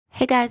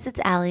Hey guys, it's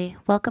Allie.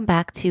 Welcome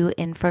back to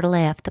Infertile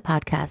AF, the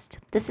podcast.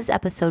 This is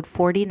episode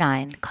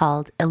 49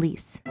 called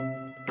Elyse.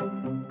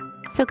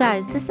 So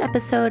guys, this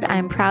episode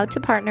I'm proud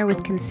to partner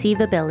with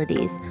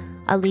Conceivabilities,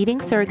 a leading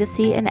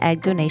surrogacy and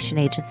egg donation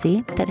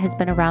agency that has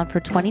been around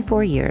for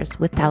 24 years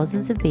with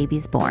thousands of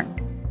babies born.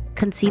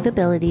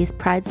 Conceivabilities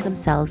prides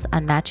themselves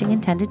on matching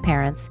intended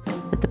parents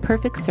with the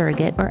perfect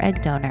surrogate or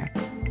egg donor.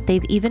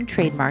 They've even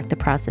trademarked the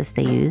process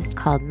they used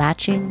called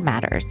Matching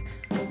Matters.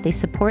 They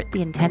support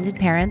the intended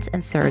parents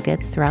and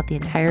surrogates throughout the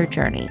entire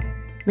journey: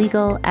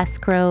 legal,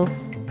 escrow,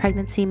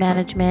 pregnancy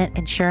management,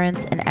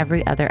 insurance, and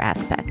every other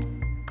aspect.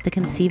 The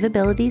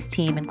Conceivabilities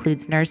team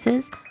includes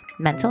nurses,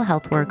 mental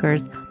health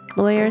workers,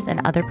 lawyers, and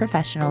other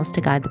professionals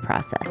to guide the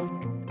process.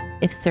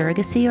 If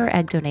surrogacy or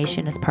egg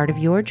donation is part of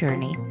your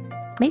journey,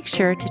 make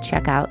sure to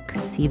check out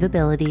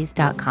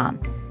conceivabilities.com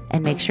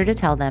and make sure to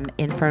tell them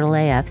Infertile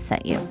AF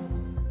sent you.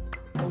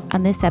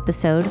 On this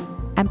episode,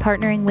 I'm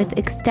partnering with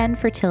Extend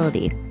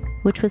Fertility,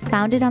 which was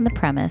founded on the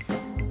premise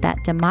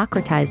that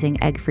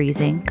democratizing egg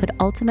freezing could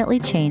ultimately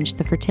change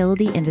the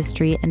fertility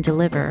industry and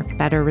deliver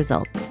better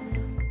results.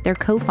 Their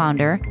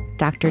co-founder,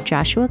 Dr.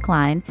 Joshua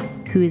Klein,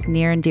 who is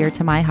near and dear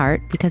to my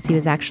heart because he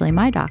was actually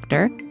my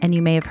doctor, and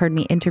you may have heard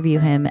me interview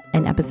him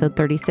in episode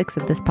 36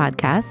 of this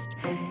podcast,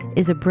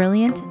 is a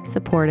brilliant,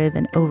 supportive,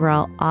 and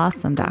overall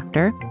awesome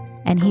doctor.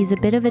 And he's a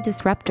bit of a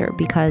disruptor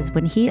because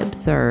when he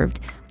observed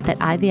that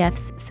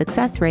IVF's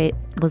success rate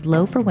was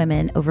low for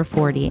women over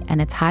 40 and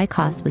its high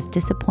cost was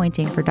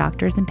disappointing for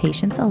doctors and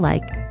patients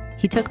alike,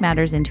 he took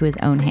matters into his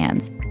own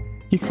hands.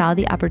 He saw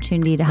the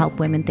opportunity to help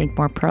women think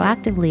more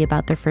proactively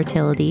about their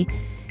fertility,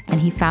 and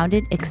he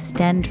founded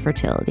Extend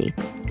Fertility,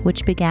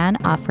 which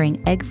began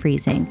offering egg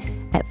freezing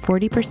at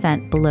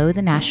 40% below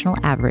the national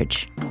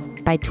average.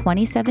 By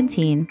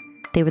 2017,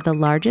 they were the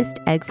largest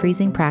egg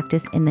freezing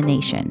practice in the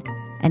nation.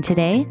 And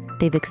today,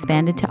 they've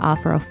expanded to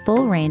offer a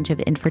full range of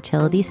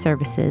infertility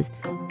services,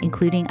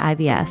 including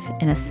IVF,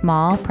 in a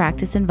small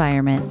practice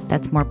environment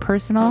that's more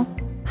personal,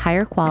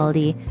 higher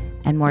quality,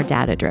 and more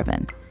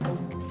data-driven.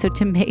 So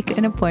to make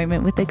an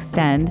appointment with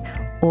Extend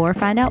or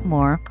find out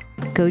more,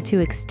 go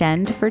to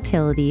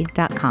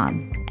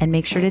extendfertility.com and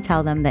make sure to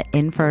tell them that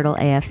Infertile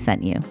AF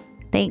sent you.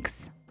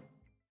 Thanks.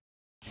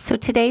 So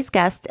today's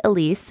guest,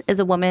 Elyse, is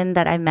a woman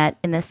that I met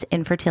in this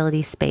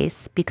infertility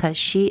space because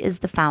she is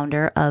the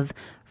founder of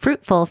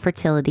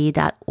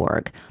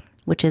fruitfulfertility.org,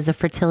 which is a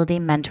fertility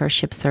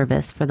mentorship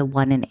service for the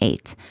 1 in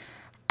 8.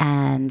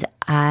 And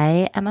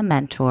I am a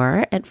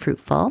mentor at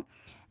Fruitful,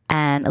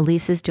 and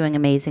Elyse is doing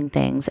amazing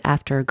things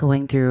after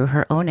going through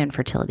her own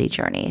infertility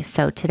journey.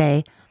 So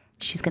today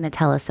she's going to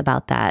tell us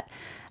about that.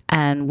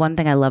 And one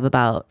thing I love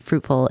about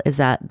Fruitful is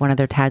that one of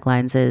their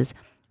taglines is,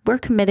 "We're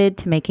committed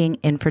to making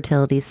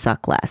infertility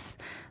suck less."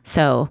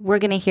 So we're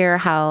going to hear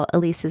how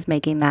Elyse is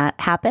making that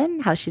happen,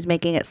 how she's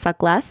making it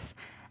suck less.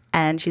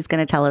 And she's going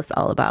to tell us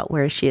all about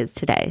where she is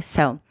today.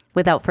 So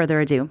without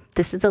further ado,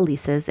 this is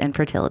Elyse's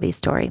infertility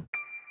story.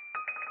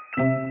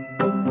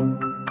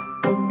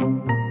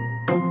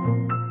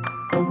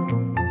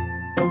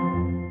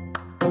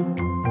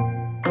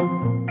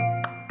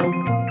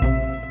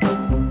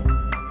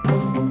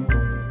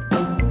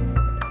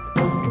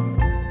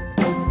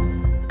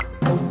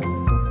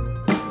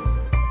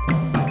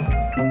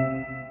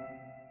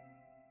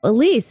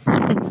 Elyse,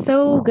 it's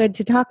so good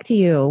to talk to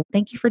you.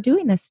 Thank you for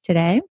doing this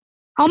today.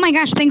 Oh my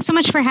gosh, thanks so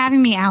much for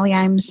having me, Allie.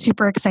 I'm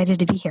super excited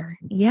to be here.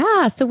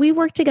 Yeah, so we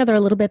worked together a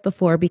little bit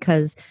before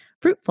because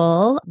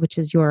Fruitful, which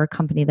is your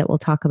company that we'll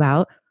talk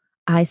about,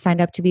 I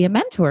signed up to be a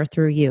mentor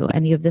through you,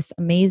 and you have this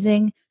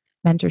amazing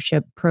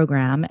mentorship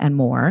program and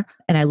more.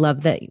 And I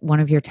love that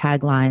one of your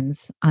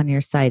taglines on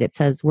your site, it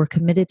says, "We're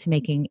committed to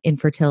making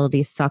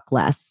infertility suck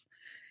less."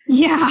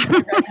 Yeah.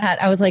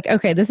 I was like,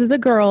 okay, this is a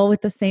girl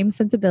with the same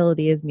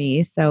sensibility as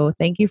me. So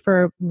thank you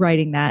for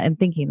writing that and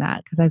thinking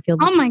that, because I feel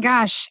Oh my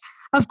gosh.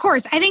 Of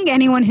course. I think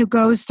anyone who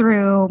goes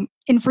through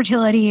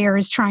infertility or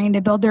is trying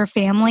to build their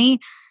family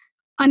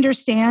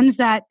understands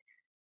that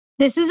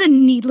this is a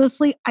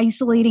needlessly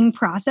isolating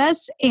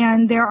process.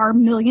 And there are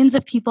millions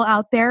of people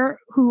out there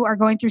who are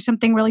going through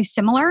something really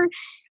similar.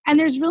 And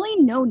there's really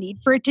no need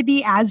for it to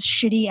be as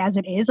shitty as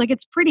it is. Like,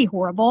 it's pretty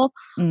horrible.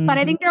 Mm-hmm. But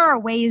I think there are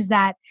ways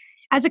that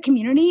as a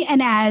community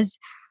and as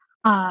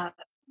our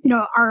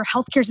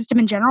healthcare system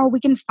in general, we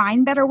can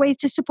find better ways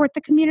to support the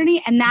community.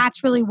 And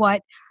that's really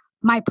what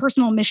my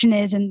personal mission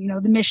is, and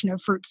the mission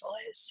of Fruitful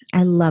is.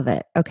 I love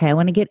it. Okay, I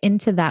want to get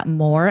into that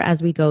more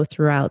as we go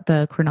throughout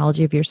the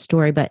chronology of your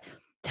story, but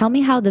tell me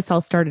how this all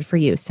started for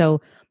you.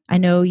 So I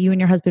know you and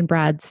your husband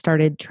Brad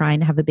started trying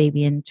to have a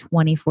baby in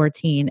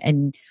 2014,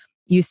 and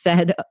you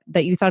said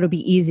that you thought it would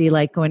be easy,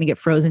 like going to get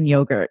frozen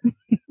yogurt.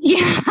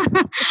 Yeah. I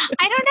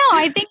don't know.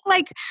 I think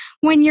like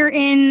when you're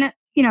in,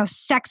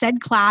 sex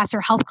ed class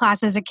or health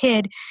class as a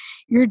kid,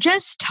 you're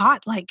just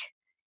taught like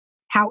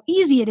how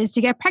easy it is to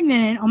get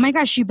pregnant. And oh my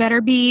gosh, you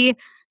better be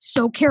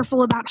so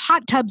careful about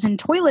hot tubs and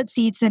toilet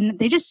seats. And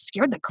they just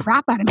scared the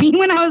crap out of me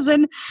when I was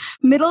in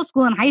middle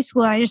school and high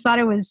school. I just thought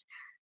it was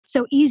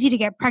so easy to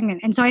get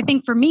pregnant. And so I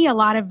think for me, a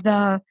lot of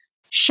the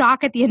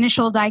shock at the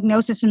initial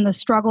diagnosis and the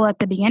struggle at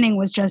the beginning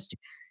was just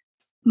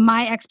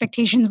my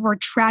expectations were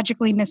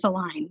tragically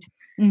misaligned.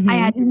 I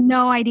had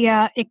no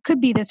idea it could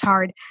be this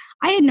hard.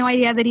 I had no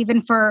idea that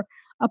even for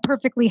a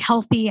perfectly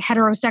healthy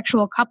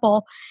heterosexual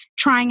couple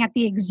trying at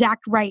the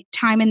exact right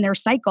time in their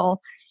cycle,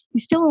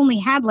 you still only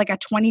had like a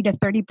 20 to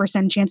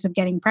 30% chance of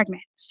getting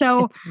pregnant.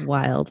 So It's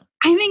wild.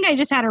 I think I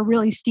just had a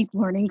really steep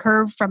learning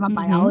curve from a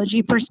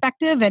biology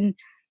perspective. And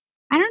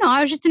I don't know,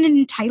 I was just an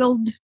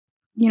entitled,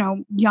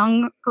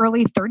 young,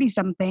 early 30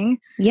 something.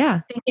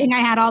 Yeah. Thinking I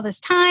had all this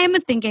time,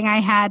 thinking I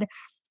had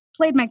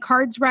played my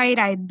cards right.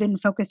 I'd been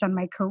focused on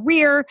my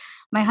career.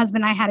 My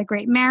husband and I had a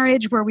great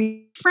marriage where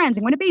we were friends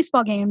and went to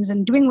baseball games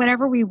and doing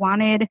whatever we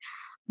wanted.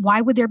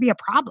 Why would there be a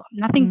problem?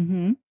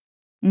 Nothing.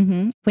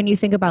 When you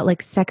think about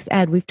like sex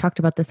ed, we've talked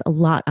about this a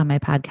lot on my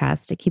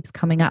podcast. It keeps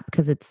coming up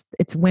because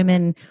it's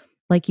women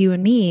like you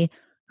and me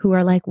who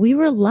are like, we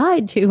were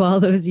lied to all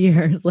those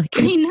years. Like,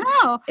 I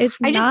know. It's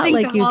I just not think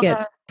like of you all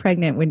get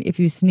pregnant if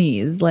you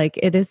sneeze. Like,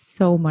 it is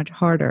so much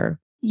harder.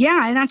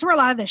 Yeah. And that's where a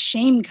lot of the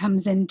shame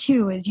comes in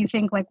too, is you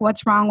think like,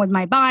 what's wrong with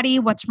my body?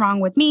 What's wrong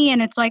with me?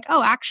 And it's like,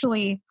 oh,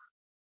 actually,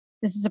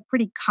 this is a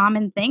pretty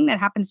common thing that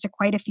happens to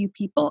quite a few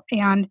people.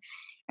 And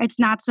it's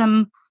not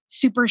some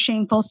super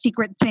shameful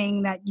secret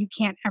thing that you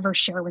can't ever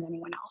share with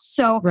anyone else.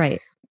 So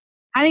Right.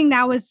 I think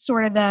that was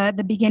sort of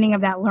the beginning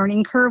of that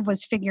learning curve,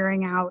 was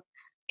figuring out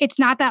it's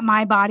not that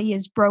my body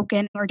is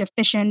broken or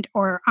deficient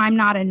or I'm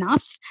not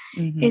enough.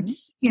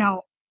 It's,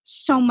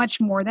 so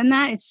much more than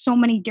that. It's so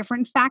many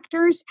different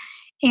factors,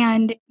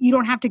 and you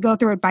don't have to go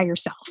through it by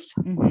yourself.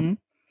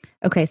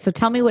 Okay. So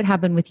tell me what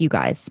happened with you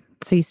guys.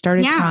 So you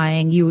started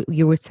trying, you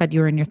said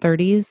you were in your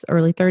 30s,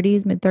 early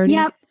 30s, mid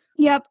 30s.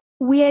 Yep.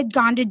 We had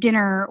gone to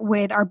dinner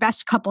with our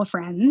best couple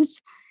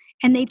friends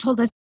and they told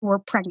us we're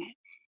pregnant.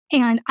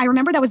 And I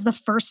remember that was the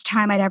first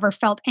time I'd ever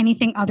felt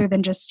anything other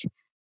than just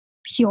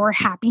pure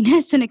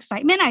happiness and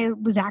excitement. I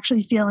was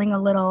actually feeling a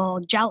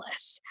little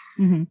jealous.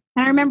 And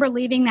I remember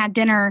leaving that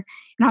dinner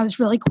and I was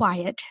really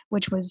quiet,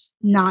 which was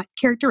not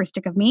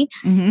characteristic of me.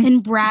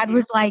 And Brad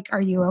was like,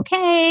 "Are you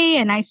okay?"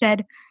 And I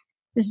said,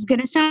 "This is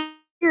going to sound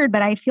weird,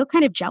 but I feel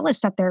kind of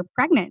jealous that they're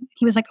pregnant."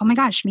 He was like, "Oh my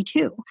gosh, me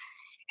too."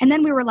 And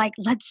then we were like,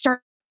 "Let's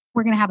start.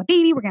 We're going to have a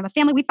baby. We're going to have a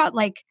family." We thought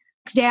like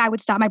next day I would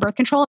stop my birth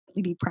control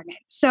and be pregnant.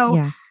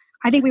 So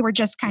I think we were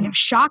just kind of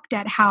shocked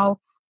at how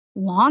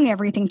long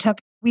everything took.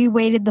 We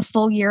waited the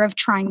full year of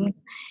trying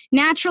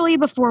naturally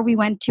before we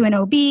went to an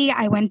OB.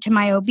 I went to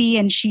my OB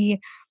and she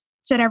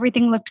said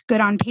everything looked good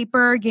on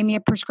paper, gave me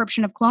a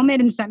prescription of Clomid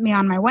and sent me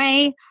on my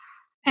way.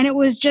 And it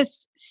was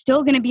just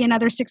still going to be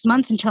another 6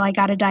 months until I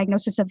got a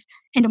diagnosis of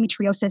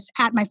endometriosis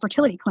at my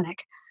fertility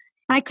clinic.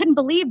 And I couldn't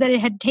believe that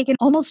it had taken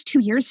almost 2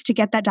 years to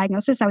get that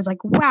diagnosis. I was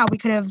like, wow, we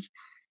could have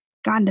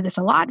gotten to this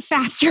a lot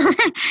faster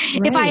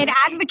if I had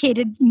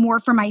advocated more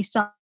for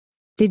myself.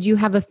 Did you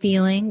have a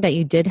feeling that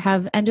you did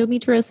have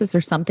endometriosis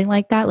or something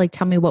like that? Like,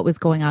 tell me what was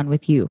going on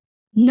with you.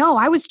 No,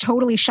 I was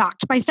totally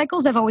shocked. My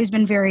cycles have always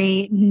been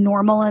very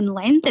normal in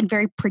length and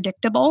very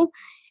predictable.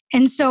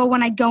 And so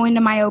when I go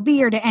into my OB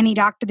or to any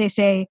doctor, they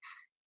say,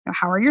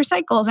 "How are your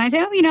cycles?" And I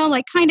say, "Oh,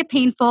 like kind of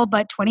painful,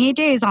 but 28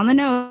 days on the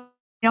nose."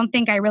 I don't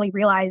think I really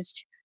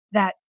realized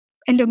that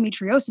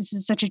endometriosis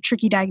is such a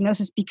tricky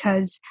diagnosis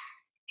because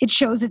it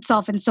shows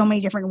itself in so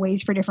many different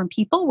ways for different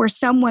people, where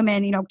some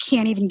women,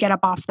 can't even get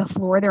up off the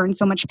floor. They're in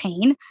so much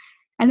pain.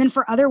 And then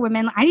for other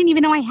women, I didn't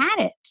even know I had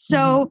it.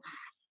 So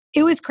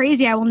it was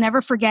crazy. I will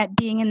never forget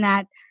being in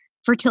that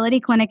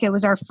fertility clinic. It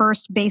was our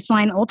first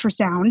baseline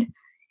ultrasound.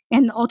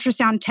 And the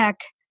ultrasound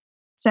tech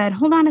said,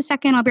 "Hold on a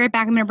second, I'll be right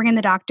back. I'm going to bring in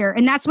the doctor."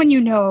 And that's when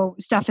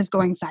stuff is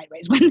going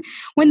sideways.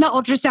 When the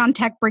ultrasound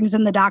tech brings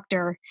in the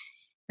doctor,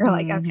 you're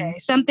like, okay,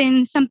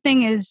 something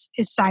is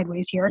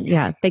sideways here.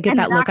 Yeah. They get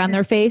that look on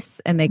their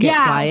face and they get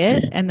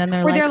quiet. And then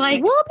they're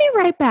like, "We'll be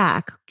right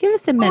back. Give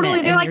us a minute."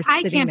 Totally. They're like,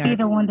 "I can't be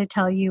the one to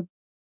tell you."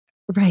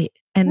 Right.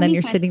 And then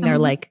you're sitting there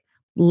like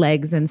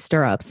legs in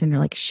stirrups and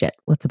you're like, shit,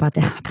 what's about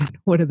to happen?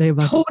 What are they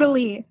about?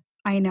 Totally.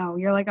 I know.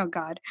 You're like, oh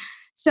God.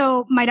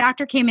 So my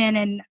doctor came in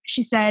and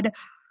she said,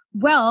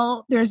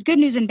 "Well, there's good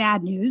news and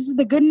bad news.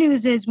 The good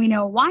news is we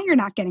know why you're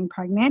not getting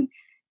pregnant.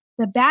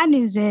 The bad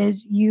news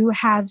is you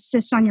have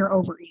cysts on your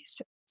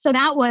ovaries." So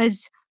that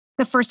was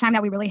the first time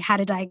that we really had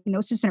a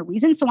diagnosis and a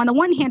reason. So on the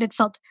one hand, it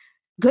felt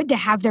good to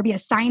have there be a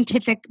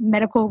scientific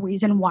medical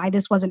reason why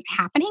this wasn't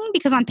happening,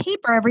 because on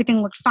paper,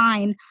 everything looked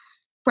fine.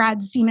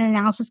 Brad's semen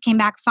analysis came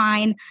back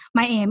fine.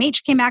 My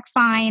AMH came back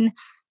fine.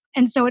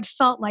 And so it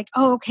felt like,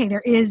 oh, okay,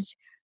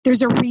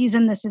 there's a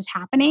reason this is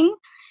happening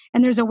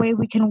and there's a way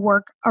we can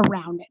work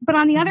around it. But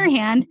on the other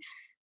hand,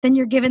 then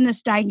you're given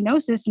this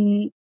diagnosis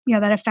and,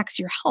 that affects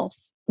your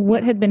health.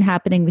 What had been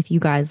happening with you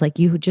guys? Like,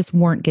 you just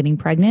weren't getting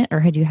pregnant, or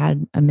had you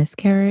had a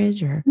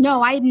miscarriage? Or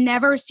no, I'd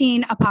never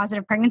seen a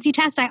positive pregnancy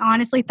test. I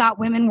honestly thought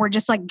women were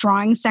just like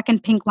drawing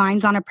second pink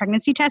lines on a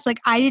pregnancy test. Like,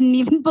 I didn't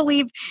even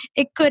believe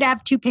it could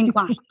have two pink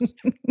lines.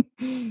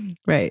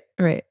 Right.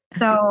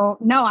 So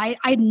no,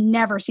 I'd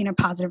never seen a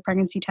positive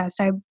pregnancy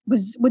test. I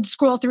would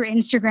scroll through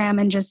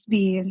Instagram and just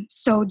be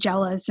so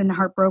jealous and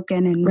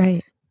heartbroken.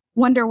 And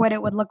wonder what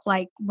it would look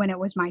like when it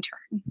was my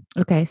turn.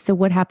 Okay. So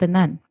what happened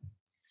then?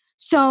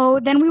 So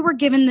then we were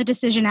given the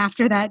decision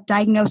after that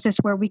diagnosis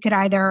where we could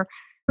either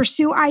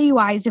pursue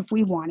IUIs if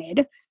we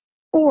wanted,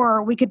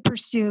 or we could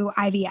pursue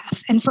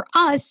IVF. And for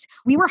us,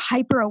 we were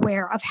hyper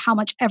aware of how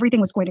much everything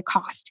was going to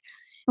cost.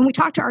 And we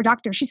talked to our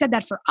doctor. She said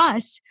that for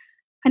us,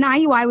 an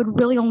IUI would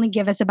really only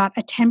give us about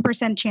a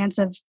 10% chance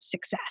of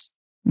success.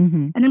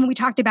 Mm-hmm. And then when we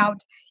talked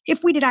about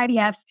if we did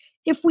IVF,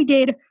 if we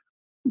did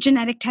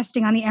genetic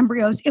testing on the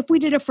embryos, if we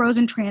did a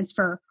frozen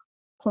transfer,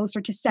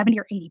 closer to 70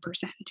 or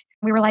 80%.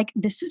 We were like,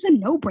 this is a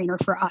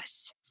no-brainer for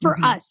us,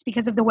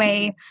 because of the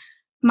way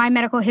my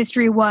medical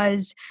history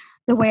was,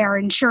 the way our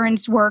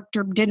insurance worked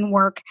or didn't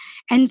work.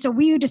 And so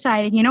we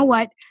decided, you know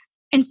what,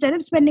 instead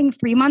of spending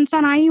 3 months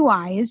on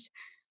IUIs,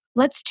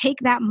 let's take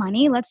that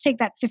money, let's take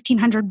that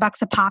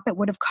 $1,500 a pop it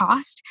would have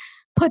cost,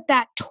 put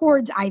that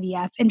towards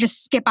IVF and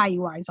just skip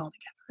IUIs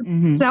altogether.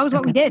 Mm-hmm. So that was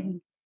what we did.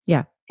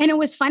 Yeah. And it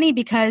was funny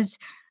because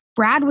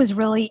Brad was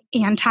really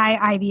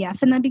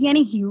anti-IVF in the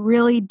beginning. He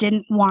really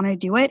didn't want to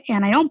do it.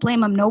 And I don't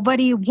blame him.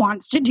 Nobody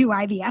wants to do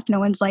IVF. No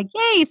one's like,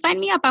 yay, sign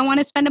me up. I want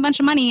to spend a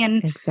bunch of money.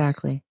 And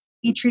exactly.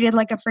 He treated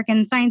like a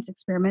freaking science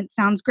experiment.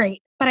 Sounds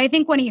great. But I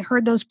think when he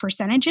heard those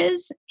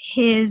percentages,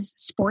 his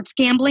sports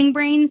gambling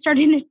brain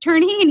started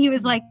turning and he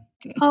was like,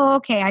 oh,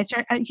 okay.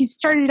 He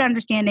started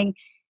understanding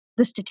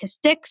the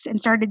statistics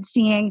and started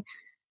seeing,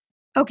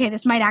 okay,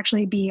 this might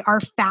actually be our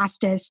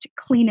fastest,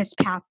 cleanest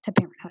path to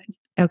parenthood.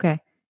 Okay.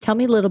 Tell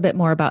me a little bit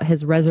more about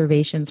his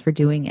reservations for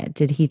doing it.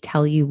 Did he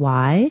tell you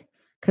why?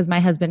 Because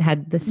my husband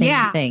had the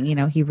same thing. You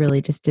know, he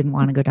really just didn't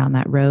want to go down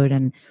that road.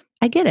 And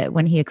I get it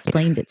when he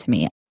explained it to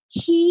me.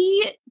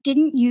 He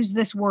didn't use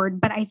this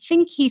word, but I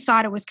think he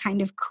thought it was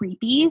kind of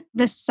creepy.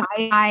 The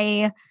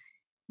sci-fi-esque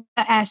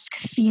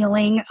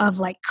feeling of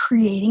like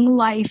creating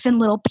life in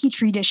little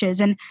petri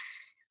dishes. And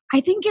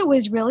I think it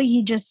was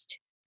really,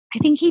 I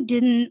think he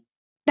didn't,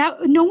 that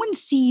no one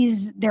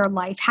sees their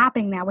life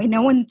happening that way.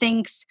 No one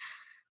thinks,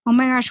 oh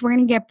my gosh, we're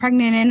going to get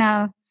pregnant in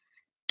a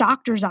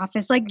doctor's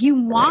office. Like you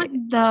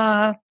want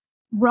the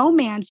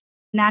romance,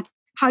 and that's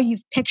how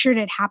you've pictured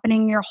it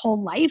happening your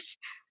whole life.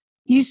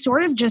 You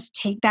sort of just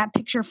take that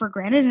picture for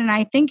granted. And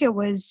I think it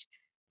was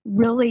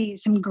really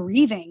some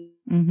grieving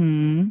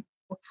and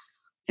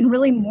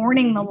really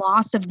mourning the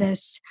loss of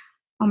this.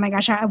 Oh my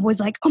gosh, I was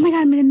like, oh my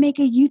God, I'm going to make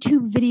a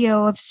YouTube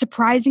video of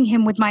surprising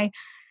him with my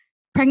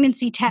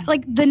pregnancy test.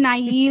 Like the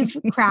naive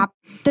crap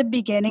at the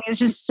beginning is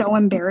just so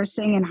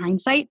embarrassing in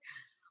hindsight.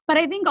 But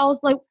I think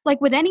also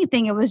like with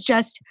anything, it was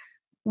just,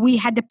 we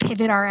had to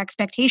pivot our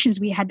expectations.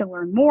 We had to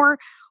learn more.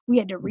 We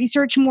had to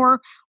research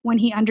more when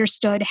he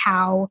understood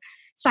how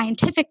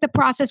scientific the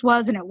process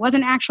was. And it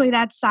wasn't actually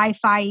that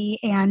sci-fi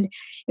and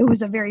it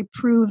was a very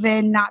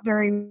proven, not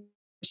very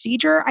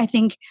procedure. I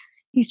think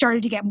he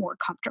started to get more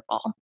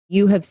comfortable.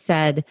 You have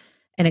said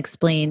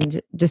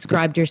and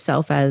described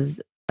yourself as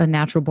a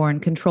natural born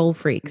control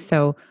freak.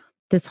 So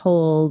this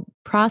whole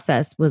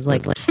process was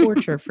like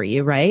torture for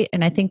you, right?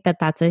 And I think that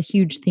that's a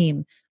huge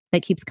theme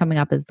that keeps coming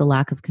up is the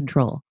lack of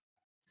control.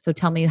 So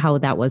tell me how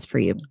that was for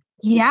you.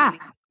 Yeah,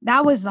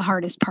 that was the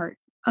hardest part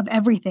of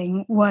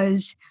everything,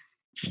 was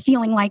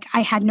feeling like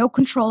I had no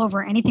control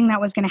over anything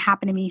that was going to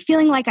happen to me,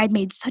 feeling like I'd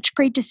made such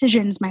great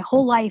decisions my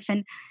whole life.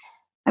 And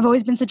I've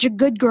always been such a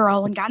good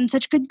girl and gotten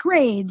such good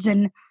grades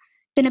and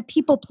been a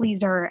people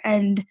pleaser.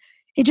 And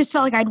it just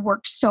felt like I'd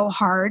worked so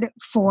hard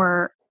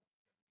for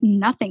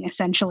nothing,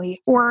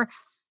 essentially. Or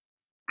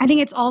I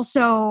think it's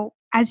also,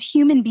 as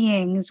human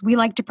beings, we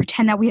like to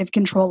pretend that we have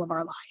control of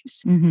our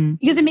lives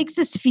because it makes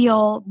us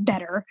feel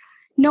better.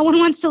 No one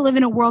wants to live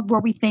in a world where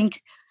we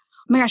think,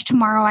 oh my gosh,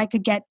 tomorrow I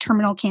could get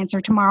terminal cancer.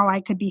 Tomorrow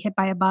I could be hit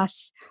by a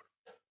bus.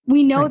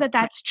 We know that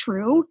that's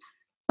true,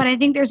 but I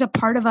think there's a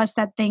part of us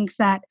that thinks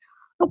that,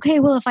 okay,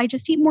 well, if I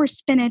just eat more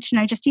spinach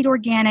and I just eat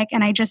organic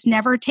and I just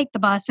never take the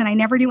bus and I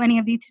never do any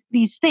of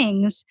these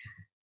things,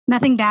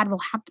 nothing bad will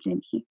happen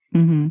to me.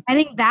 I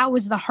think that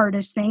was the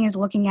hardest thing, is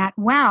looking at,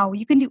 wow,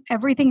 you can do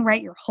everything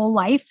right your whole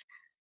life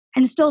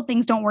and still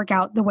things don't work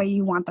out the way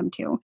you want them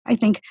to. I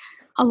think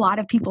a lot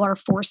of people are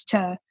forced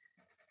to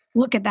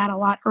look at that a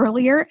lot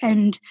earlier.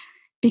 And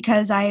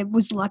because I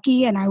was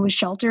lucky and I was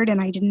sheltered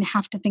and I didn't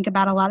have to think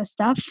about a lot of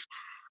stuff,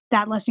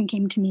 that lesson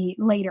came to me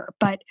later.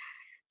 But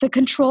the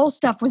control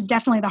stuff was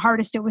definitely the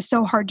hardest. It was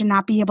so hard to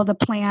not be able to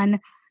plan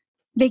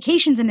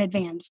vacations in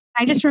advance.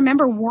 I just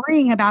remember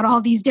worrying about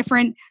all these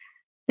different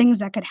things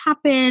that could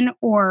happen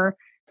or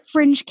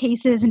fringe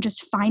cases and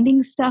just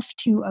finding stuff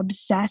to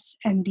obsess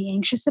and be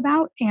anxious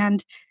about.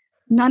 And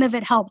none of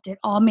it helped. It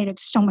all made it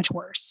so much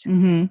worse.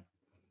 And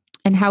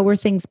how were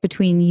things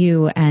between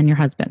you and your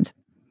husband?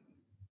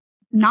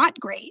 Not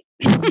great.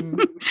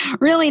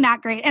 Really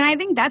not great. And I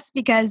think that's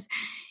because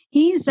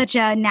he's such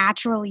a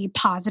naturally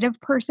positive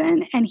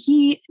person and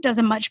he does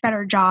a much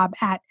better job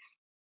at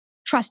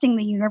trusting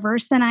the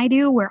universe than I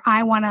do, where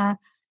I want to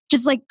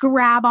just like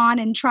grab on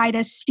and try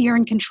to steer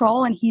and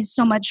control. And he's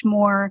so much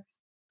more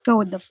go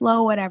with the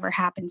flow, whatever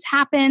happens,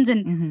 happens.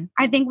 And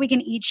I think we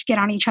can each get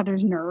on each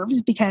other's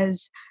nerves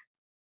because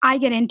I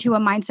get into a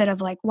mindset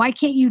of like, why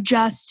can't you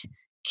just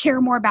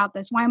care more about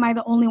this? Why am I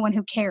the only one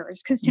who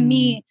cares? Because to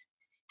me,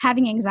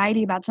 having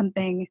anxiety about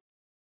something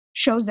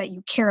shows that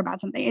you care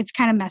about something. It's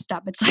kind of messed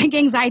up. It's like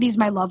anxiety is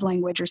my love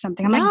language or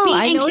something. I'm like, be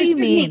I know what anxious you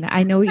with mean. me.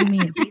 I know what you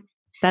mean.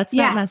 That's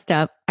not messed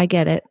up. I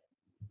get it.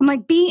 I'm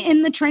like, be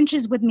in the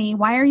trenches with me.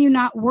 Why are you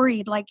not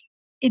worried? Like,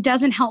 it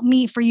doesn't help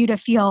me for you to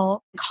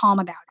feel calm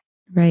about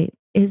it. Right.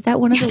 Is that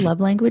one of the love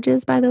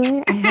languages, by the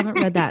way? I haven't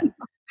read that.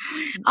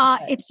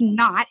 It's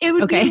not. It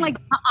would be like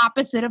the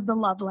opposite of the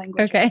love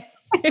languages. Okay.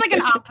 It's like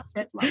an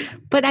opposite love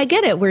language. But I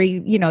get it where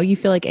you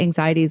feel like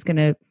anxiety is going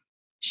to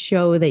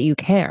show that you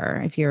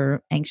care if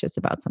you're anxious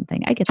about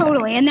something. I get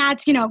totally. that. And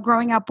that's,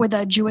 growing up with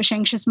a Jewish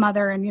anxious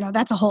mother and,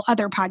 that's a whole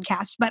other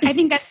podcast. But I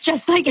think that's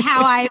just like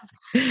how I've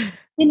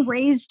been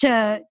raised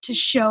to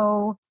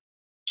show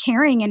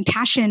caring and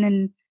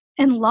passion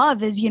and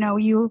love is,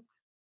 you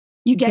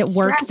get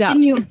stressed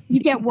and you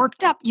get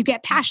worked up, you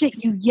get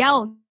passionate, you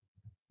yell.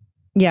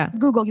 Yeah.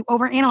 Google, you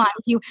overanalyze,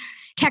 you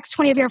text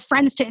 20 of your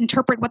friends to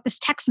interpret what this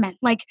text meant.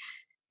 Like,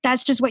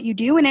 that's just what you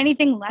do. And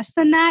anything less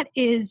than that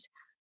is,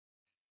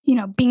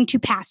 being too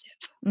passive.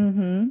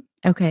 Mm-hmm.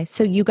 Okay.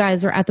 So you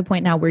guys are at the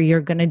point now where you're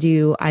going to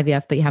do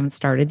IVF, but you haven't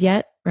started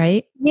yet,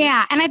 right?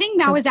 Yeah. And I think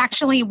that was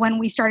actually when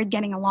we started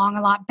getting along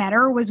a lot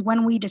better, was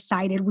when we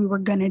decided we were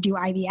going to do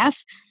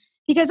IVF.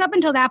 Because up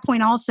until that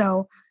point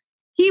also,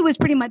 he was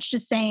pretty much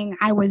just saying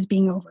I was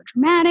being over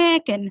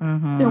dramatic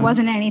and there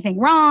wasn't anything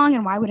wrong.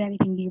 And why would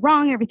anything be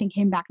wrong? Everything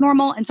came back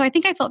normal. And so I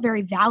think I felt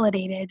very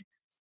validated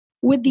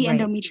with the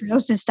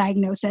endometriosis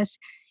diagnosis.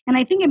 And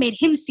I think it made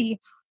him see,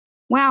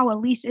 wow,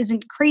 Elyse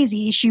isn't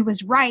crazy. She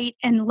was right.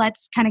 And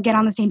let's kind of get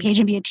on the same page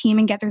and be a team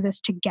and get through this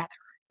together.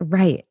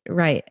 Right.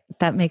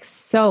 That makes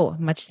so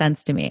much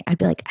sense to me. I'd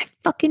be like, I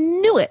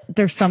fucking knew it.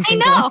 There's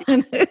something. I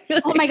know.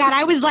 Oh my God.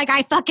 I was like,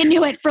 I fucking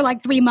knew it for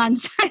like 3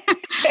 months.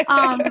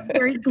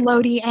 Very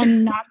gloaty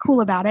and not cool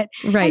about it.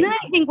 Right. And then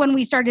I think when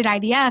we started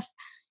IVF,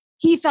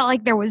 he felt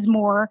like there was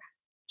more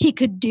he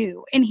could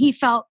do. And he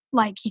felt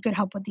like he could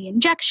help with the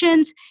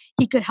injections.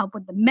 He could help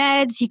with the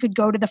meds. He could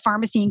go to the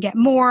pharmacy and get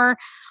more.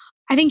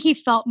 I think he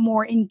felt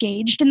more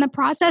engaged in the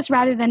process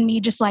rather than me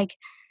just like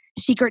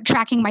secret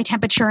tracking my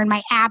temperature and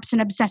my apps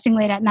and obsessing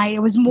late at night.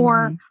 It was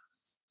more,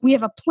 we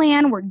have a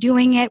plan, we're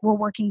doing it, we're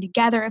working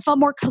together. It felt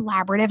more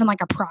collaborative and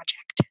like a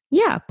project.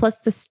 Yeah. Plus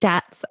the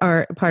stats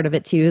are part of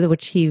it too,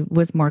 which he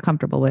was more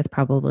comfortable with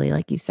probably,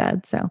 like you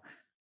said. So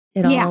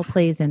it all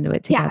plays into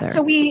it together. Yeah.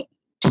 So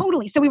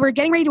we were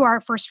getting ready to do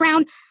our first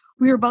round.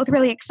 We were both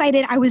really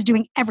excited. I was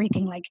doing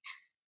everything like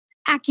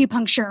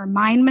acupuncture,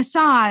 mind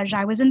massage.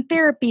 I was in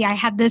therapy. I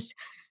had this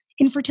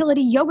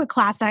infertility yoga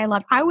class that I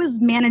loved. I was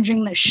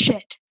managing the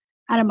shit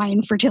out of my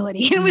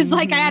infertility. It was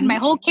like I had my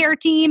whole care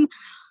team.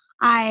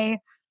 I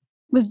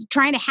was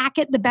trying to hack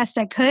it the best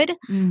I could.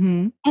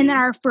 And then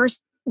our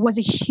first was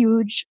a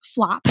huge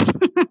flop.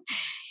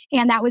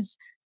 And that was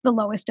the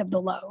lowest of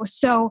the low.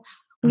 So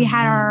we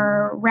had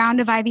our round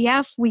of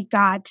IVF. We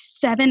got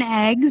 7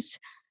 eggs.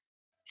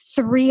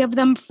 3 of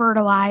them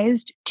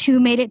fertilized. 2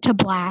 made it to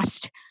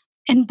blast.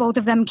 And both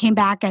of them came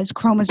back as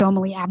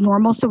chromosomally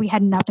abnormal. So we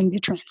had nothing to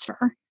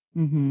transfer.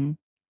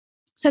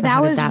 So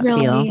that was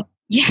really,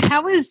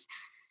 that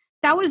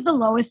was the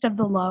lowest of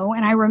the low.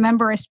 And I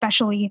remember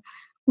especially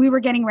we were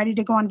getting ready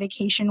to go on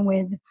vacation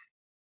with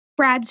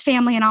Brad's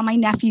family and all my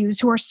nephews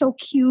who are so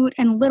cute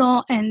and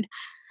little. And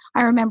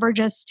I remember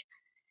just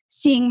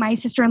seeing my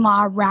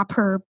sister-in-law wrap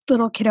her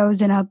little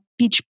kiddos in a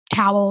beach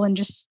towel and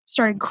just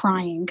started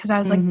crying because I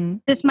was like,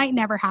 this might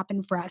never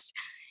happen for us.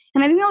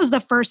 And I think that was the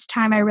first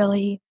time I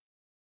really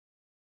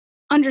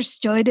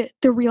understood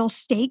the real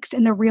stakes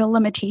and the real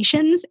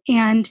limitations.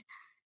 And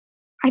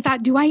I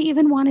thought, do I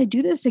even want to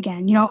do this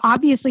again?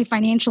 Obviously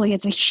financially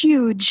it's a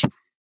huge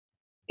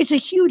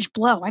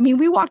blow. I mean,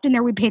 we walked in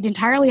there, we paid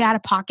entirely out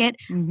of pocket.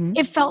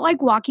 It felt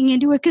like walking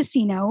into a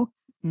casino,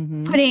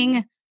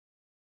 putting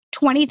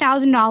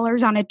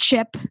 $20,000 on a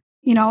chip,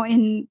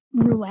 in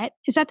roulette.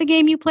 Is that the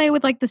game you play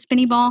with like the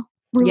spinny ball?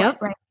 Roulette,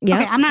 right? Yep.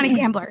 Okay, I'm not a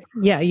gambler.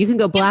 Yeah, you can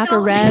go black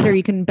or red or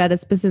you can bet a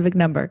specific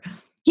number.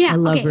 Yeah, I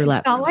love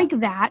roulette. It felt like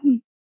that.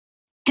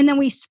 And then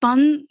we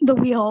spun the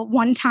wheel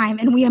one time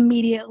and we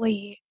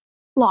immediately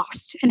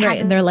lost. And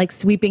and they're like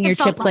sweeping your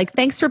chips like,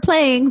 thanks for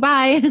playing.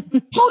 Bye.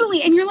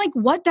 Totally. And you're like,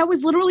 what? That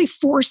was literally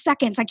 4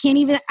 seconds. I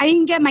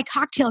didn't get my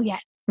cocktail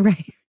yet.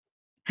 Right.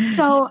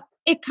 So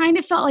it kind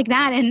of felt like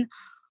that. And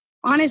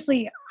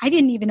honestly, I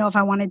didn't even know if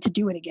I wanted to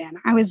do it again.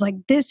 I was like,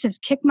 this has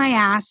kicked my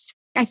ass.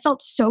 I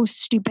felt so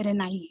stupid and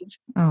naive.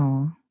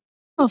 Oh,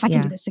 if I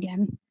can do this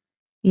again.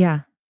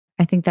 Yeah.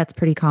 I think that's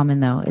pretty common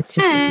though. It's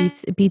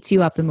just, it beats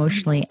you up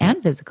emotionally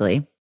and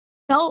physically.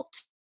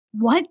 Felt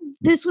what?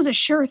 This was a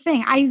sure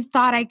thing. I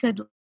thought I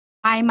could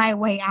buy my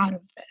way out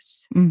of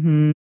this.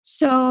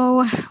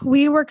 So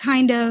we were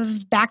kind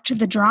of back to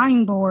the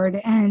drawing board.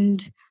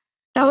 And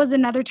that was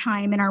another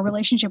time in our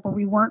relationship where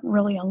we weren't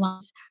really alone.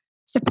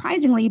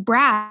 Surprisingly,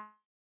 Brad,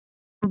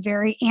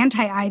 very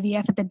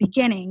anti-IVF at the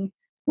beginning,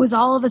 was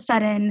all of a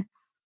sudden,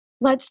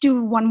 let's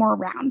do one more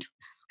round.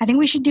 I think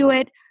we should do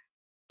it.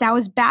 That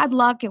was bad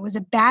luck. It was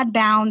a bad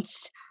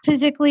bounce,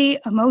 physically,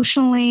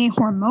 emotionally,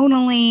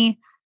 hormonally.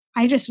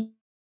 I just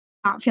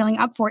not feeling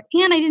up for it.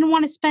 And I didn't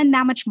want to spend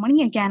that much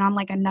money again on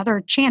like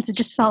another chance. It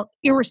just felt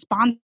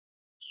irresponsible.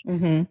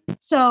 Mm-hmm.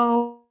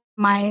 So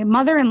my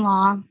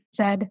mother-in-law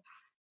said,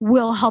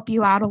 we'll help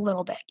you out a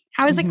little bit.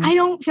 I was like, I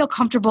don't feel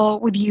comfortable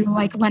with you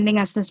like lending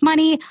us this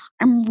money.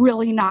 I'm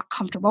really not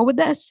comfortable with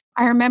this.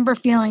 I remember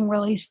feeling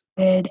really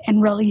sad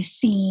and really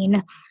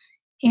seen.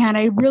 And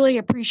I really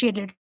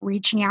appreciated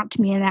reaching out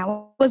to me. And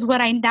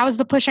that was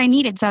the push I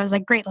needed. So I was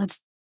like, great,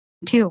 let's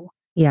do.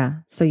 Yeah.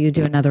 So you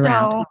do another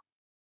round. So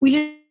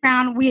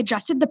we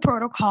adjusted the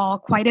protocol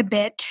quite a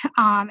bit,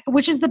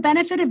 which is the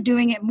benefit of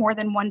doing it more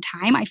than one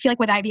time. I feel like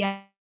with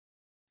IVF,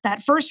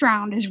 that first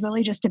round is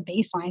really just a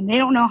baseline. They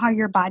don't know how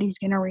your body's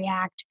going to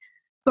react.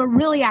 But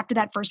really after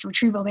that first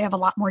retrieval, they have a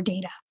lot more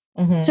data.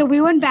 So we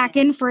went back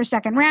in for a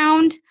second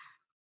round.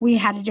 We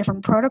had a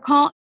different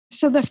protocol.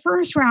 So the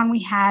first round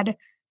we had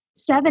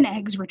 7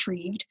 eggs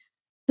retrieved.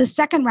 The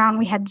second round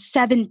we had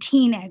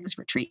 17 eggs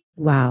retrieved.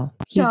 Wow.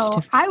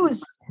 So I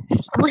was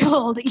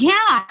thrilled. Yeah,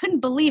 I couldn't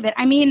believe it.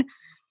 I mean,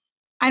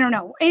 I don't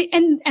know.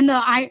 And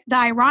the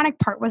ironic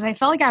part was I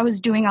felt like I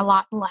was doing a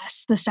lot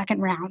less the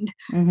second round.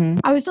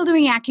 I was still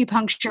doing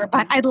acupuncture,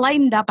 but I'd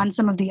lightened up on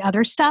some of the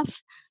other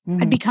stuff.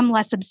 I'd become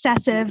less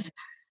obsessive.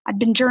 I'd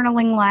been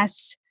journaling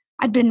less.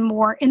 I'd been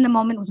more in the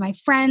moment with my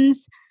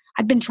friends.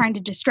 I'd been trying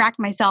to distract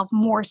myself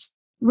more.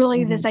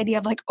 Really this idea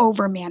of like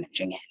over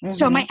managing it.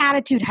 So my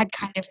attitude had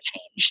kind of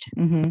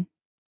changed.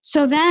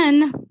 So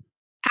then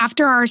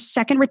after our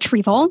second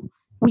retrieval,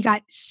 we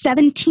got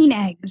 17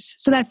 eggs.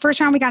 So that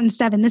first round we got in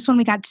 7. This one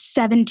we got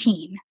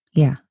 17.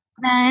 Yeah.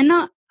 Then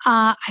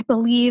I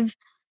believe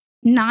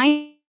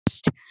 9.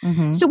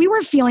 So we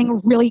were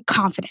feeling really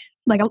confident,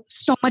 like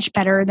so much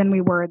better than we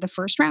were the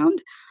first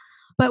round.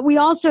 But we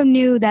also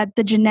knew that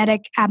the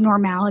genetic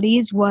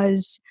abnormalities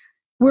was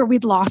where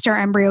we'd lost our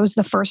embryos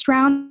the first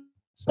round.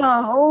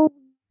 So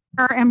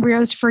our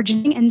embryos for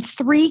genetic, and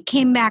 3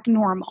 came back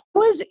normal. It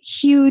was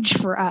huge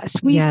for us.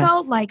 We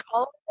felt like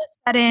all of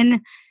a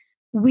sudden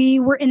we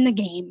were in the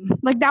game.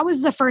 Like that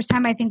was the first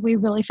time I think we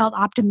really felt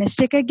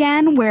optimistic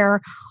again,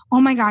 where,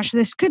 oh my gosh,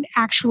 this could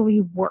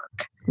actually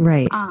work.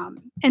 Right.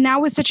 And that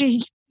was such a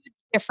huge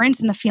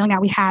difference in the feeling that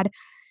we had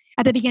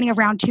at the beginning of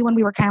round 2 when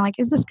we were kind of like,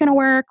 is this going to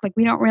work? Like,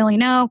 we don't really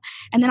know.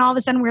 And then all of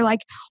a sudden we're like,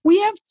 we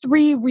have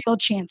 3 real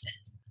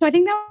chances. So I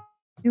think that was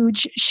a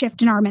huge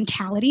shift in our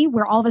mentality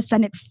where all of a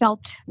sudden it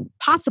felt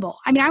possible.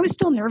 I mean, I was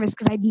still nervous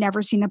because I'd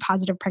never seen a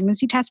positive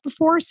pregnancy test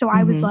before. So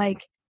I was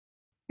like,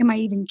 am I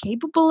even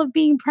capable of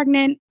being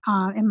pregnant?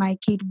 Am I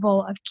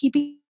capable of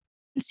keeping?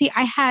 See,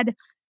 I had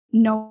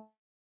no,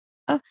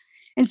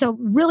 and so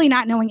really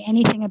not knowing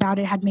anything about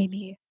it had made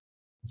me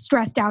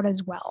stressed out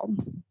as well.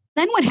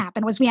 Then what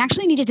happened was we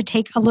actually needed to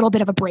take a little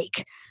bit of a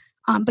break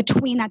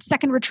between that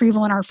second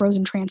retrieval and our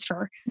frozen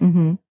transfer.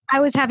 I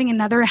was having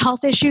another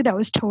health issue that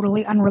was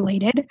totally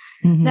unrelated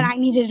that I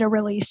needed a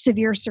really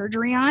severe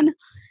surgery on.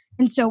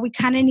 And so we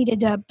kind of needed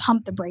to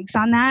pump the brakes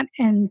on that.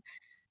 And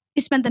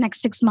we spent the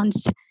next 6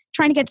 months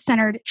trying to get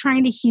centered,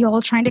 trying to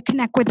heal, trying to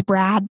connect with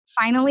Brad.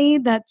 Finally,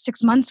 that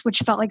 6 months, which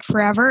felt like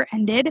forever,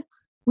 ended.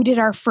 We did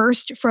our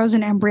first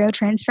frozen embryo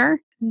transfer.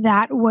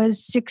 That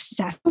was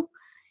successful.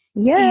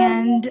 Yeah.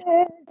 And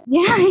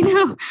yeah, I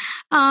know.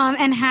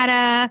 And had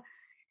a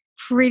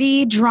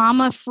pretty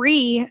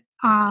drama-free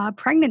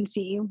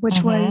pregnancy,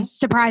 which was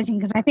surprising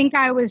because I think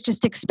I was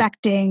just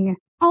expecting.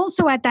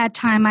 Also at that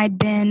time, I'd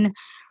been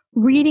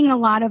reading a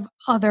lot of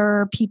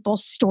other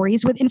people's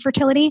stories with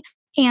infertility,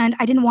 and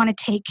I didn't want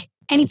to take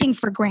anything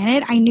for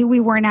granted. I knew we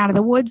weren't out of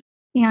the woods.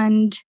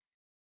 And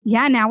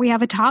yeah, now we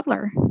have a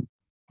toddler.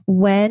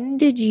 When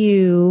did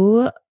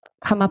you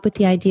come up with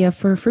the idea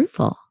for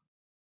Fruitful?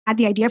 I had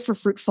the idea for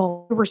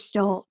Fruitful. We're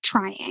still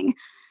trying.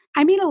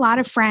 I made a lot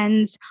of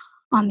friends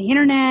on the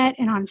internet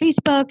and on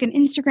Facebook and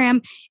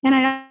Instagram. And I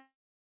had a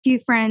few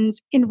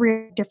friends in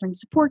different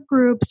support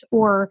groups,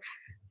 or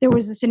there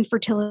was this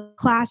infertility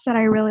class that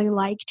I really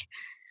liked.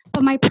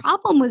 But my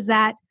problem was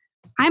that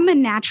I'm a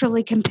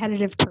naturally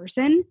competitive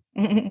person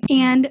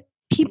and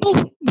people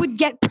would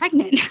get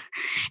pregnant.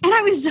 And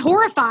I was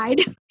horrified.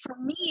 For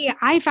me,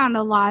 I found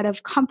a lot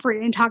of comfort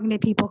in talking to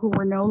people who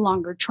were no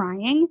longer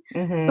trying,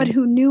 but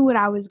who knew what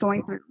I was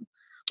going through.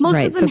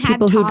 Most of them had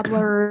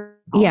toddlers.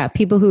 Yeah,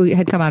 people who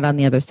had come out on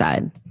the other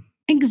side.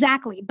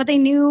 Exactly. But they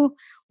knew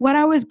what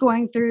I was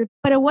going through,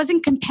 but it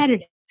wasn't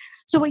competitive.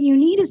 So what you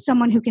need is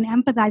someone who can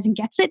empathize and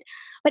gets it,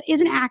 but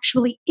isn't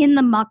actually in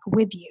the muck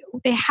with you.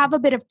 They have a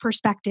bit of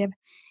perspective.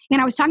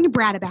 And I was talking to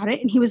Brad about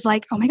it, and he was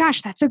like, oh my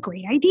gosh, that's a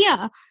great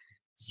idea.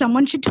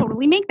 Someone should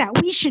totally make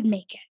that. We should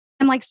make it.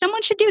 I'm like,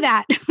 someone should do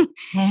that.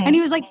 And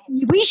he was like,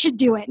 we should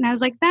do it. And I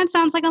was like, that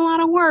sounds like a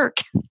lot of work.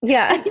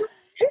 Yeah.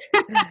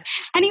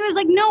 And he was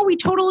like, no, we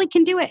totally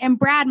can do it. And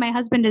Brad, my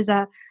husband, is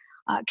a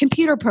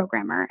computer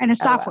programmer and a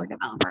software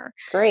developer.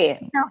 Great.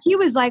 Now he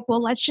was like,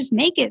 well, let's just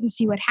make it and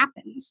see what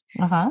happens.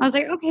 I was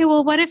like, okay,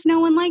 well, what if no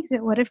one likes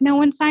it? What if no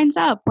one signs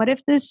up? What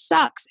if this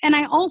sucks? And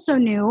I also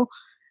knew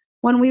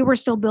when we were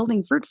still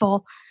building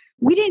Fruitful,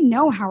 we didn't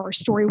know how our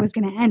story was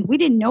going to end. We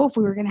didn't know if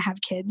we were going to have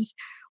kids.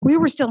 We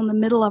were still in the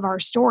middle of our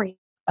story.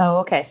 Oh,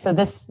 okay. So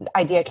this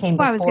idea came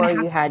before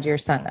you had your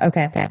son.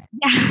 Okay.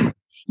 Yeah.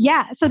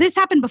 Yeah. So this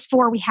happened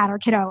before we had our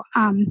kiddo.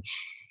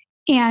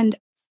 And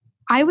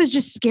I was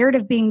just scared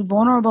of being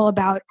vulnerable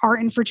about our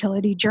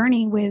infertility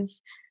journey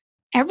with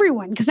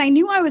everyone because I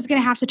knew I was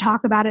going to have to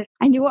talk about it.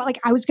 I knew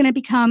I was going to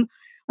become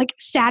like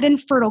sad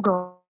and fertile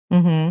girl.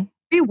 Mm-hmm.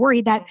 Very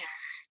worried that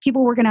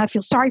people were going to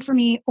feel sorry for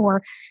me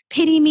or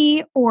pity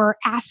me or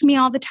ask me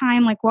all the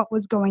time, like what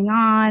was going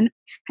on.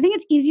 I think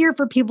it's easier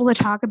for people to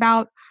talk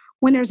about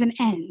when there's an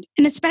end.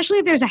 And especially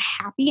if there's a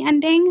happy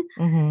ending,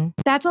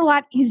 that's a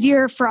lot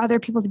easier for other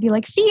people to be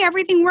like, see,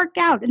 everything worked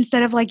out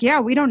instead of like, yeah,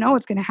 we don't know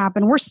what's going to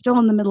happen. We're still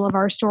in the middle of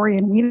our story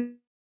and we.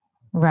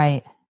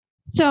 Right.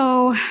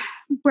 So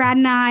Brad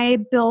and I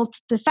built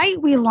the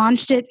site. We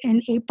launched it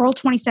in April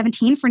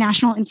 2017 for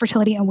National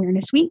Infertility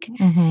Awareness Week.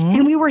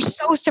 And we were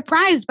so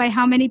surprised by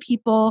how many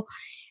people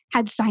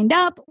had signed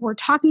up, were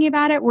talking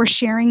about it, were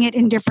sharing it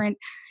in different,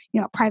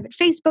 private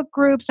Facebook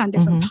groups, on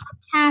different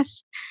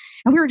podcasts.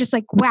 And we were just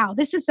like, wow,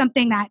 this is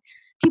something that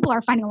people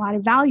are finding a lot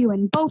of value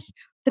in, both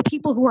the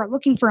people who are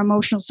looking for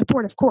emotional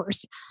support, of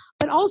course,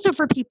 but also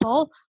for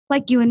people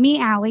like you and me,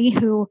 Allie,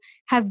 who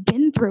have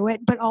been through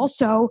it, but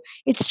also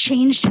it's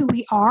changed who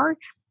we are.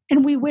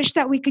 And we wish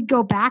that we could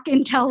go back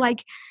and tell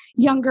like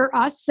younger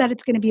us that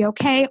it's going to be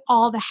okay.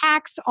 All the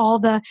hacks, all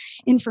the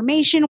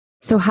information.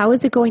 So how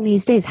is it going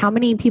these days? How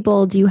many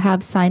people do you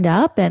have signed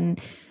up and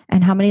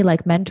how many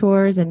like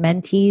mentors and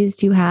mentees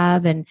do you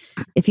have? And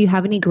if you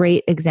have any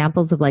great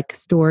examples of like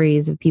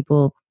stories of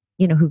people,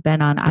 who've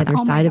been on either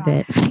side of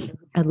it,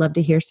 I'd love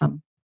to hear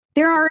some.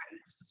 There are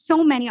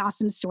so many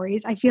awesome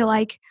stories. I feel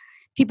like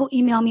people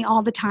email me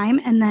all the time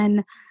and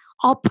then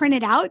I'll print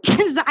it out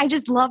because I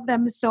just love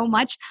them so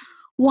much.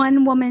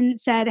 One woman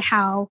said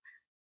how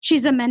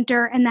she's a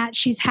mentor and that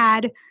she's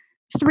had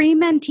 3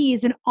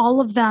 mentees and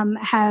all of them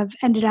have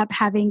ended up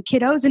having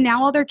kiddos and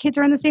now all their kids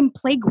are in the same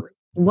play group.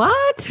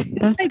 What?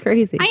 That's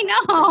crazy. I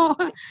know.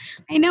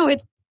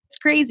 It's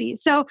crazy.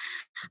 So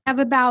I have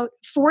about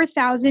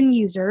 4,000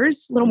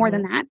 users, a little more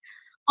than that,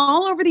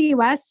 all over the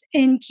US,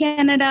 in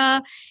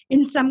Canada,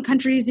 in some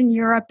countries in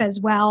Europe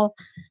as well.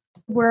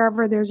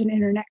 Wherever there's an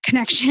internet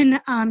connection,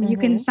 you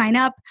can sign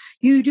up.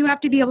 You do have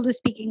to be able to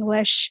speak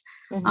English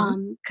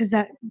because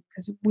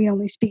we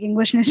only speak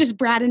English and it's just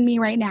Brad and me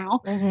right now.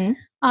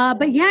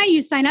 But yeah,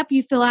 you sign up,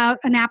 you fill out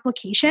an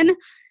application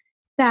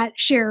that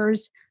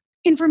shares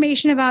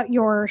information about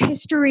your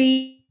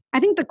history. I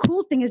think the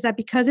cool thing is that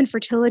because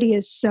infertility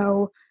is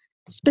so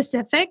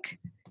specific,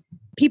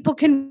 people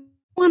can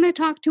want to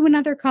talk to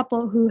another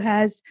couple who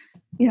has,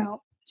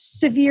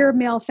 severe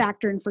male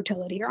factor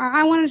infertility, or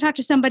I want to talk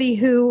to somebody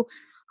who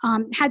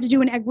had to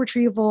do an egg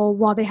retrieval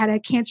while they had a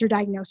cancer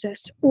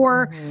diagnosis,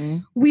 or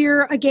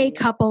we're a gay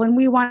couple and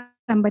we want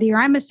somebody, or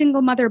I'm a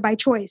single mother by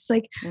choice.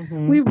 Like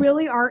we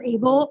really are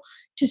able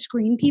to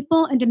screen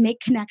people and to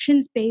make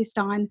connections based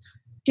on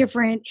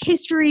different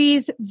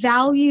histories,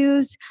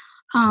 values,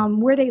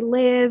 where they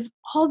live,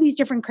 all these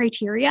different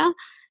criteria.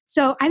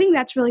 So I think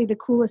that's really the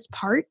coolest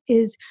part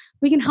is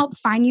we can help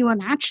find you a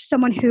match,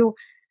 someone who,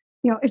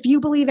 if you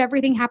believe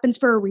everything happens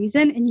for a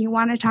reason and you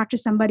want to talk to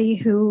somebody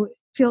who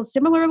feels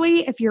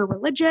similarly, if you're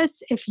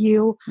religious, if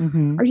you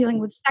are dealing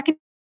with second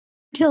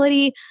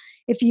fertility,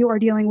 if you are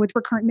dealing with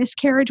recurrent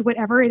miscarriage,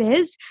 whatever it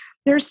is,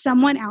 there's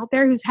someone out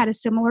there who's had a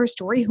similar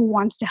story who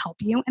wants to help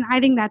you. And I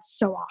think that's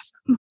so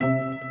awesome.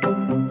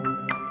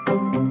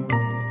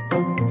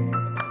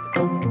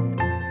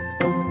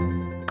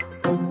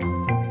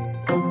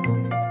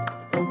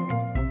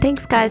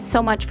 Thanks, guys,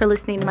 so much for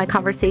listening to my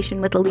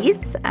conversation with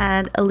Elyse.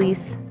 And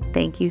Elyse,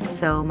 thank you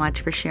so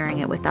much for sharing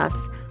it with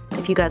us.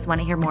 If you guys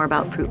want to hear more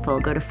about Fruitful,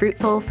 go to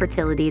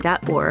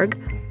fruitfulfertility.org,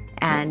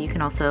 and you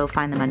can also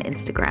find them on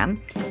Instagram.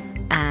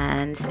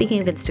 And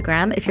speaking of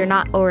Instagram, if you're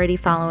not already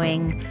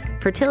following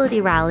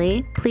Fertility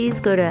Rally, please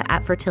go to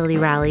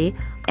 @FertilityRally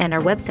and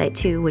our website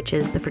too, which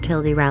is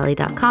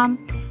thefertilityrally.com.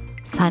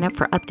 Sign up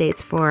for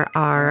updates for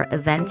our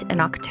event in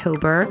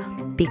October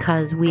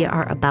because we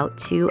are about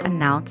to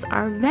announce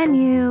our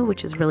venue,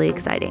 which is really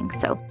exciting.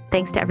 So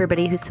thanks to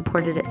everybody who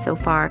supported it so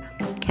far.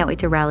 Can't wait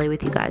to rally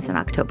with you guys in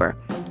October.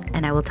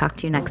 And I will talk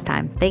to you next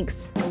time.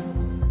 Thanks.